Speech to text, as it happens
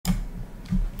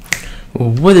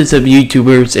What is up,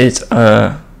 YouTubers? It's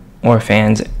or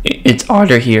fans. It's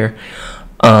Otter here.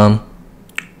 I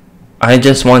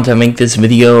just want to make this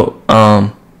video.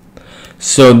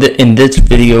 So in this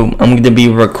video, I'm gonna be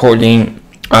recording.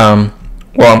 I'm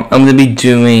gonna be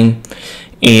doing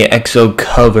a XO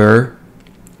cover.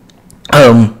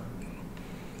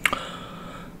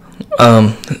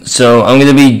 So I'm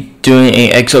gonna be doing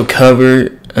a XO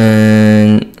cover,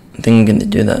 and I think I'm gonna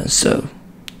do that. So.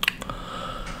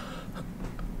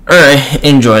 Alright,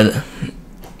 enjoy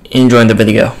the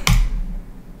video.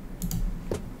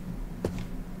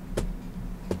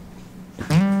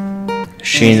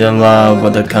 She's in love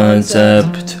with the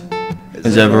concept.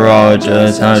 It's overall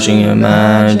just how she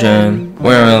imagined.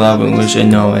 We're in love and we should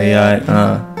know AI.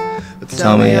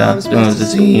 Tell me I'm supposed to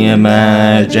see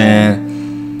imagine.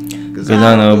 Cause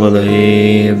I don't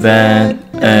believe it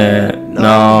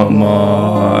no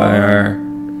more.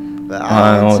 But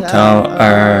I won't tell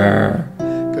her.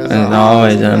 And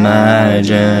always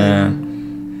imagine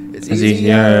it's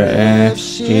easier if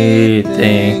she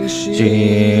thinks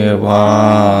she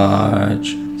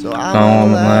watch. So I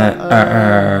won't let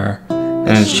her.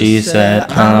 And she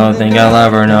said, I don't think I'll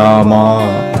love her no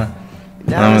more.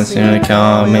 Don't seem to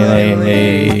call me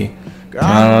lately.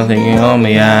 I don't think you owe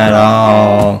me at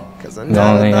all. The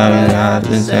only thing I have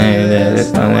to say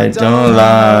is that I don't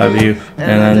love you,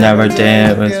 and I never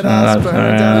did. But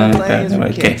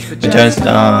okay, but just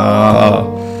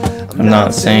know I'm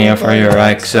not saying it for your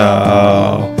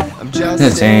XO. I'm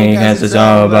just saying because it's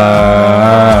over.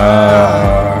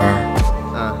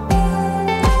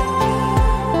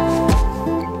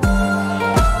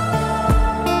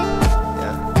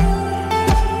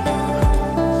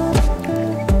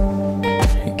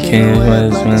 Kids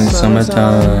was really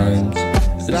summertime.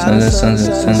 The sun's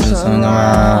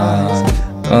around.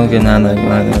 Looking at the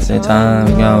light as the time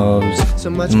goes. So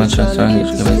much sun you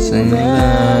should be singing.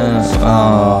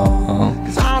 Oh,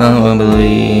 I don't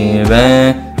believe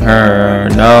in her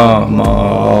no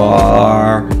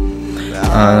more.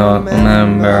 I don't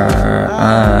remember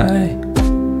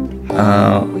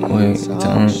how we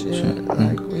don't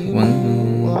we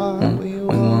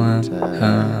want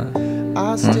her.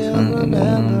 I still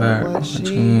remember what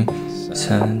she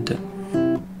said.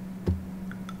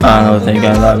 I don't think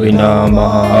I love you no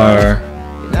more.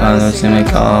 I don't seem to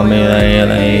call me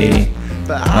lately.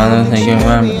 I don't think you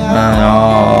remember at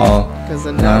all. Cause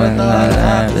I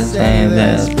have to say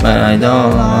this, but I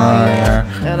don't want her.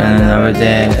 And I never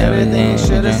did everything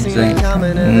she just said.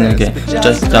 Okay,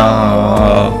 just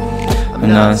don't. I'm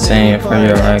not saying it for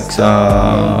your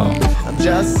XO. I'm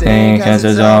just saying cause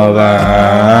it's over.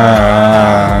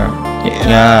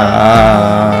 Yeah.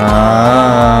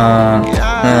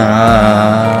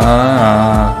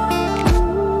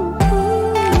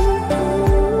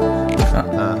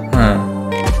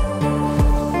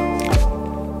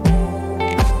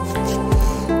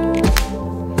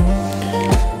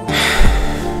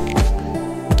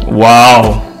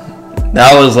 Wow,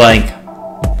 that was like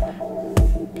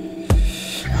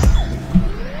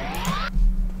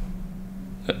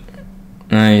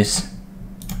nice.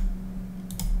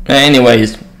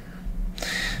 Anyways,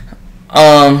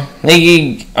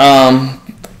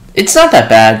 it's not that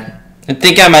bad. I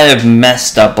think I might have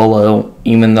messed up a little,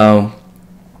 even though,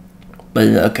 but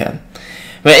okay.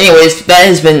 But anyways, that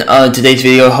has been today's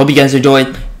video. Hope you guys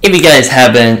enjoyed. If you guys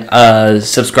haven't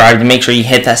subscribed, make sure you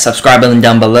hit that subscribe button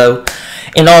down below.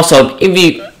 And also, if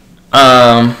you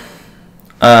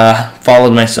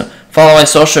follow my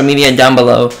social media down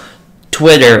below: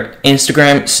 Twitter,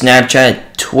 Instagram,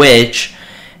 Snapchat, Twitch,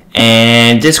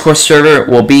 and Discord server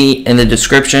will be in the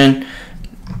description.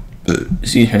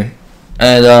 Excuse me.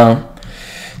 And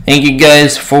thank you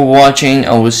guys for watching.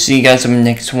 I will see you guys in the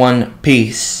next one.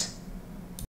 Peace.